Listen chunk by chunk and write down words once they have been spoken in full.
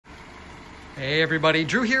Hey everybody,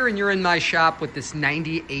 Drew here, and you're in my shop with this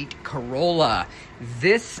 98 Corolla.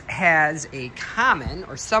 This has a common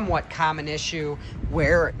or somewhat common issue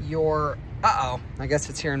where your, I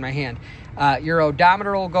guess it's here in my hand. Your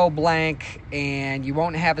odometer will go blank and you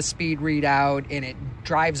won't have a speed readout, and it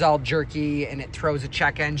drives all jerky and it throws a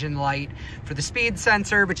check engine light for the speed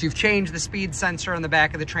sensor, but you've changed the speed sensor on the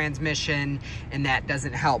back of the transmission and that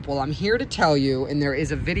doesn't help. Well, I'm here to tell you, and there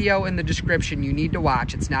is a video in the description you need to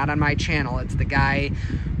watch. It's not on my channel. It's the guy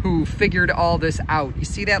who figured all this out. You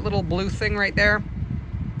see that little blue thing right there?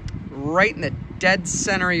 Right in the dead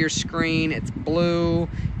center of your screen. It's blue.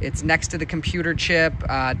 It's next to the computer chip,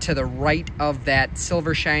 to the right of that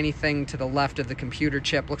silver shiny thing to the left of the computer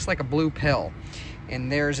chip. Looks like a blue pill. And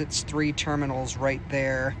there's its 3 terminals right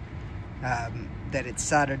there that it's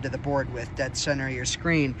soldered to the board with, dead center of your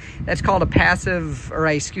screen. That's called a passive, or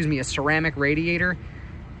excuse me, a ceramic radiator.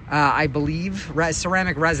 I believe,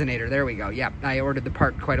 ceramic resonator, there we go. Yeah, I ordered the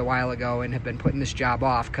part quite a while ago and have been putting this job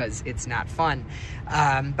off because it's not fun.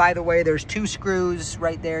 By the way, there's 2 screws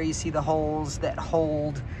right there. You see the holes that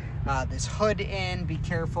hold this hood in. Be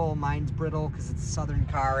careful, mine's brittle because it's a Southern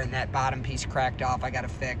car and that bottom piece cracked off. I got to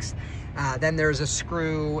fix. Then there's a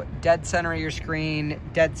screw dead center of your screen,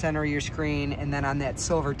 dead center of your screen, and then on that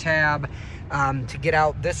silver tab to get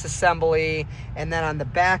out this assembly. And then on the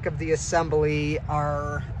back of the assembly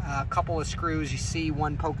are a couple of screws. You see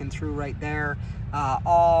one poking through right there.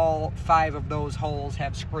 All 5 of those holes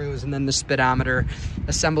have screws, and then the speedometer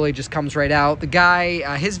assembly just comes right out. The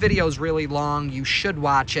guy, his video is really long. You should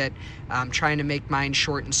watch it. I'm trying to make mine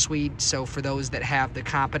short and sweet, so for those that have the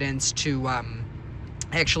competence to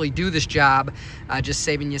actually do this job, just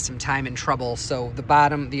saving you some time and trouble. So the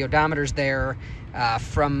bottom, the odometer's there.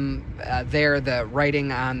 From there, the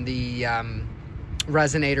writing on the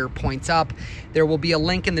resonator points up. There will be a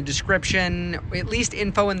link in the description, at least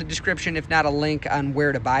info in the description, if not a link on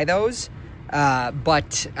where to buy those.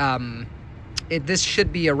 This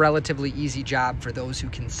should be a relatively easy job for those who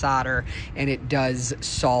can solder, and it does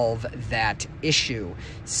solve that issue.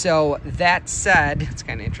 So that said, it's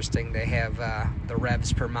kind of interesting. They have the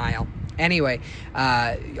revs per mile. Anyway,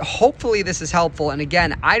 hopefully this is helpful. And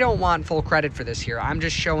again, I don't want full credit for this here. I'm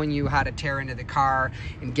just showing you how to tear into the car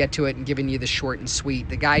and get to it and giving you the short and sweet.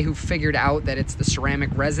 The guy who figured out that it's the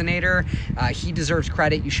ceramic resonator, he deserves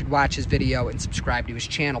credit. You should watch his video and subscribe to his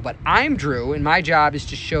channel. But I'm Drew, and my job is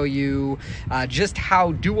to show you just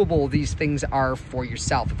how doable these things are for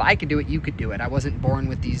yourself. If I could do it, you could do it. I wasn't born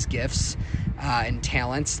with these gifts and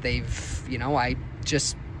talents. They've, I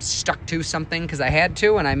just stuck to something because I had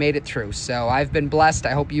to, and I made it through. So I've been blessed.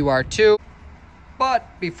 I hope you are too.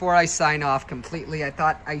 But before I sign off completely, I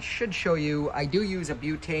thought I should show you, I do use a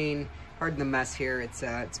butane. Pardon the mess here. It's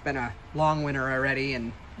been a long winter already,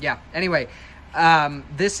 and yeah. Anyway,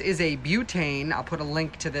 this is a butane. I'll put a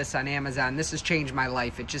link to this on Amazon. This has changed my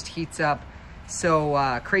life. It just heats up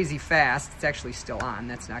so crazy fast. It's actually still on.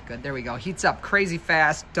 That's not good. There we go. Heats up crazy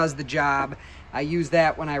fast, does the job. I use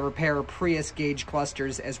that when I repair Prius gauge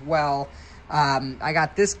clusters as well. I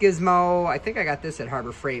got this gizmo. I think I got this at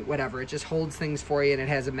Harbor Freight, whatever. It just holds things for you, and it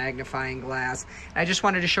has a magnifying glass. And I just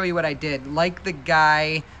wanted to show you what I did. Like the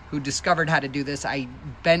guy who discovered how to do this, I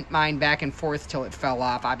bent mine back and forth till it fell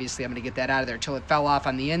off. Obviously, I'm going to get that out of there till it fell off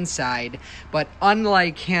on the inside. But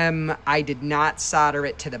unlike him, I did not solder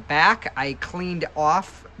it to the back. I cleaned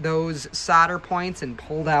off those solder points and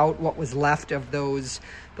pulled out what was left of those,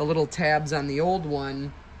 the little tabs on the old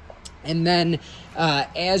one. And then,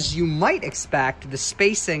 as you might expect, the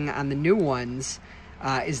spacing on the new ones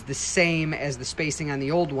is the same as the spacing on the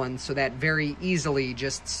old ones, so that very easily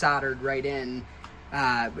just soldered right in,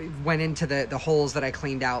 went into the holes that I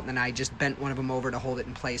cleaned out, and then I just bent one of them over to hold it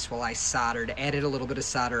in place while I soldered, added a little bit of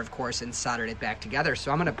solder, of course, and soldered it back together.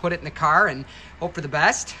 So I'm going to put it in the car and hope for the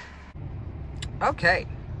best. Okay,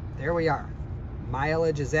 there we are.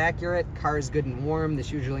 Mileage is accurate, car is good and warm.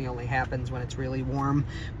 This usually only happens when it's really warm,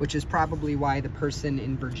 which is probably why the person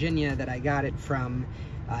in Virginia that I got it from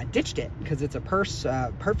ditched it, because it's a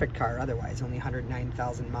perfect car otherwise. Only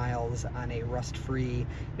 109,000 miles on a rust-free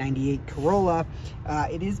 98 Corolla.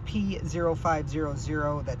 It is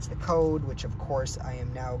P0500, that's the code, which of course I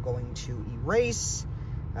am now going to erase.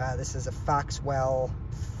 This is a Foxwell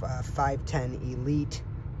 510 Elite,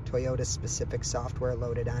 Toyota specific software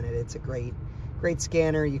loaded on it. It's a great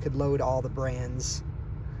scanner. You could load all the brands,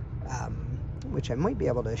 which I might be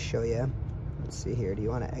able to show you. Let's see here. Do you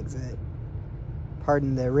want to exit?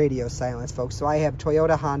 Pardon the radio silence, folks. So I have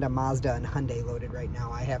Toyota, Honda, Mazda, and Hyundai loaded right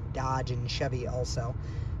now. I have Dodge and Chevy also.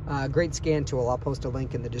 Great scan tool. I'll post a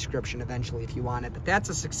link in the description eventually if you want it. But that's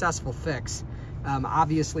a successful fix.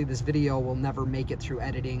 Obviously, this video will never make it through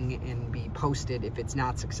editing and be posted if it's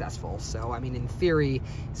not successful. So, I mean, in theory,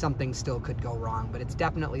 something still could go wrong, but it's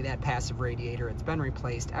definitely that passive radiator. It's been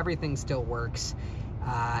replaced. Everything still works.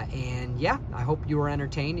 And yeah, I hope you were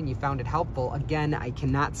entertained and you found it helpful. Again, I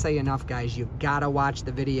cannot say enough, guys, you've got to watch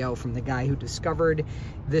the video from the guy who discovered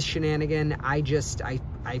this shenanigan. I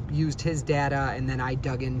used his data, and then I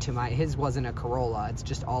dug into his wasn't a Corolla, it's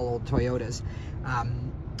just all old Toyotas.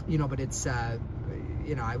 You know, but it's,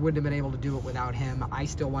 you know, I wouldn't have been able to do it without him. I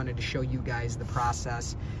still wanted to show you guys the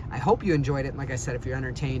process. I hope you enjoyed it. Like I said, if you're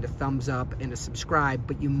entertained, a thumbs up and a subscribe,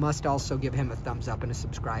 but you must also give him a thumbs up and a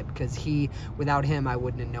subscribe, because without him, I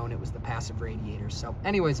wouldn't have known it was the passive radiator. So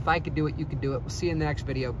anyways, if I could do it, you could do it. We'll see you in the next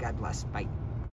video. God bless. Bye.